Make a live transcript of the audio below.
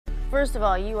First of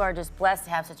all, you are just blessed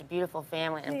to have such a beautiful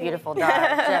family and a beautiful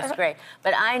daughter. Jeff's great.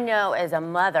 But I know as a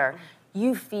mother,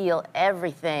 you feel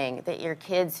everything that your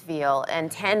kids feel and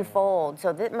tenfold.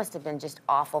 So that must have been just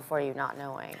awful for you not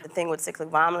knowing. The thing with cyclic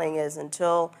vomiting is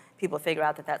until people figure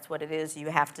out that that's what it is,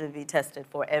 you have to be tested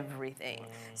for everything.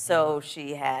 So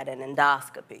she had an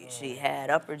endoscopy, she had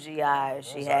upper GI,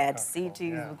 she had CT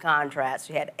with contrast,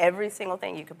 she had every single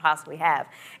thing you could possibly have.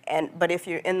 But if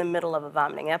you're in the middle of a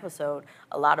vomiting episode,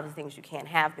 a lot of the things you can't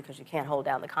have because you can't hold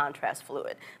down the contrast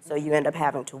fluid. So you end up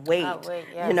having to wait,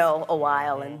 you know, a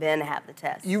while and then have the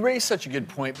test. You raise such a good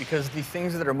point because the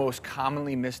things that are most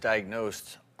commonly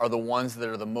misdiagnosed are the ones that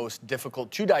are the most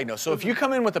difficult to diagnose. So if you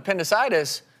come in with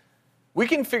appendicitis, we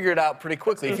can figure it out pretty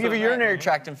quickly. If you have a urinary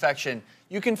tract infection,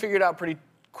 you can figure it out pretty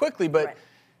quickly. But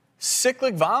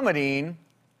cyclic vomiting,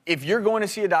 if you're going to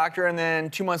see a doctor and then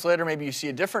 2 months later maybe you see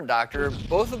a different doctor,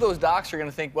 both of those docs are going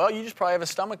to think, well, you just probably have a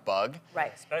stomach bug,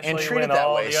 and treat it that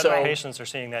way. Especially when all the other patients are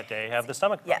seeing that day have the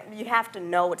stomach bug. Yeah, you have to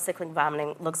know what cyclic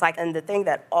vomiting looks like. And the thing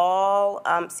that all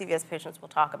CVS patients will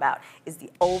talk about is the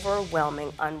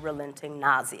overwhelming, unrelenting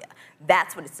nausea.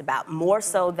 That's what it's about, more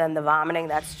so than the vomiting.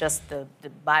 That's just the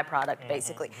byproduct,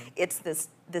 basically. It's this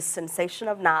sensation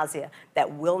of nausea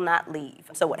that will not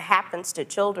leave. So what happens to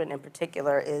children in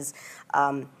particular is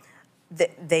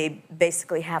they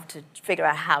basically have to figure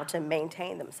out how to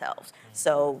maintain themselves.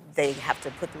 So they have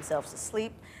to put themselves to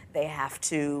sleep. They have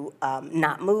to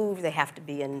not move. They have to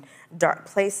be in dark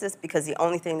places because the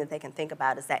only thing that they can think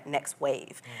about is that next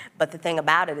wave. But the thing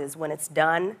about it is when it's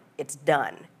done, it's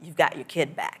done. You've got your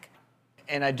kid back.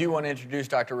 And I do want to introduce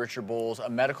Dr. Richard Bowles, a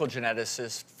medical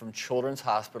geneticist from Children's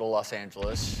Hospital, Los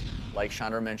Angeles. Like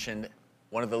Chandra mentioned,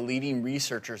 one of the leading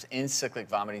researchers in cyclic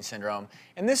vomiting syndrome.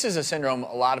 And this is a syndrome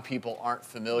a lot of people aren't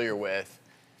familiar with.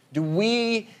 Do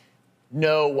we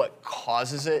know what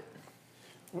causes it?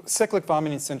 Cyclic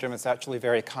vomiting syndrome is actually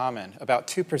very common. About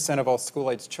 2% of all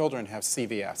school-age children have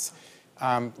CVS.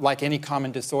 Like any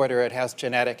common disorder, it has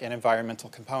genetic and environmental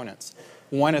components.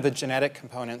 One of the genetic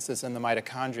components is in the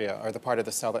mitochondria, or the part of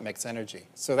the cell that makes energy.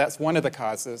 So that's one of the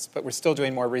causes, but we're still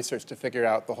doing more research to figure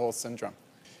out the whole syndrome.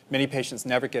 Many patients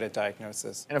never get a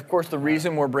diagnosis. And of course, the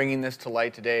reason we're bringing this to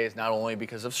light today is not only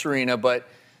because of Serena, but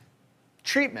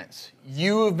treatments.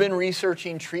 You have been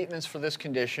researching treatments for this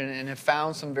condition and have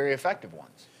found some very effective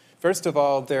ones. First of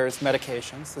all, there's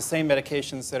medications, the same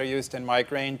medications that are used in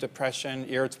migraine, depression,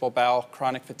 irritable bowel,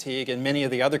 chronic fatigue, and many of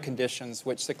the other conditions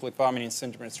which cyclic vomiting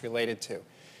syndrome is related to.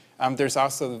 There's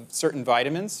also certain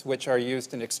vitamins which are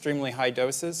used in extremely high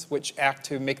doses, which act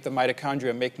to make the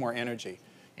mitochondria make more energy.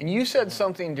 And you said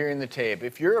something during the tape.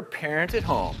 If you're a parent at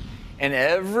home and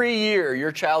every year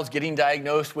your child's getting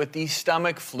diagnosed with the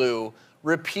stomach flu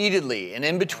repeatedly, and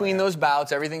in between those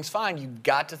bouts, everything's fine, you've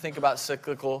got to think about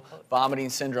cyclical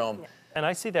vomiting syndrome. And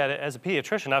I see that as a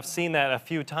pediatrician. I've seen that a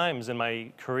few times in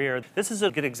my career. This is a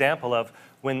good example of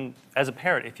when, as a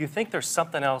parent, if you think there's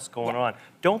something else going on,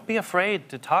 don't be afraid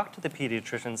to talk to the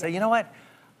pediatrician and say, you know what,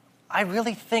 I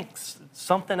really think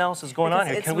something else is going on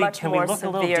here. Can we look a little deeper? It's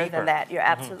much more severe than that. You're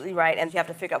absolutely right, and you have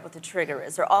to figure out what the trigger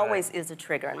is. There always is a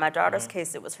trigger. In my daughter's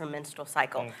case, it was her menstrual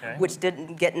cycle, which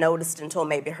didn't get noticed until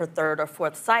maybe her third or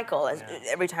fourth cycle.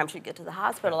 Every time she'd get to the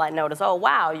hospital, I noticed, oh,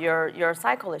 wow, your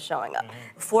cycle is showing up.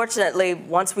 Fortunately,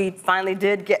 once we finally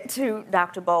did get to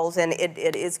Dr. Bowles, and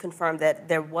it is confirmed that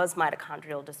there was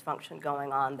mitochondrial dysfunction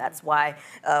going on. That's why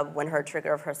when her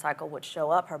trigger of her cycle would show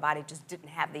up, her body just didn't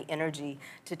have the energy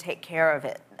to take care of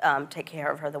it, take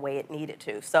care of her the way it needed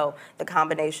to. So the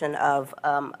combination of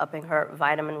upping her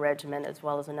vitamin regimen as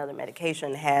well as another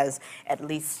medication has at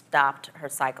least stopped her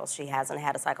cycle. She hasn't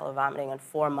had a cycle of vomiting in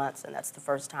 4 months, and that's the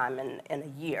first time in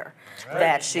a year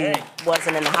that she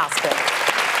wasn't in the hospital.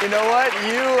 You know what?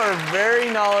 You are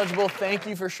very knowledgeable. Thank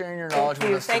you for sharing your knowledge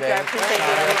with us today. Thank you. I appreciate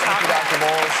you. Thank you, Dr.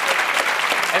 Bowles.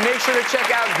 And make sure to check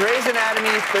out Grey's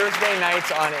Anatomy Thursday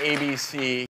nights on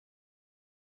ABC.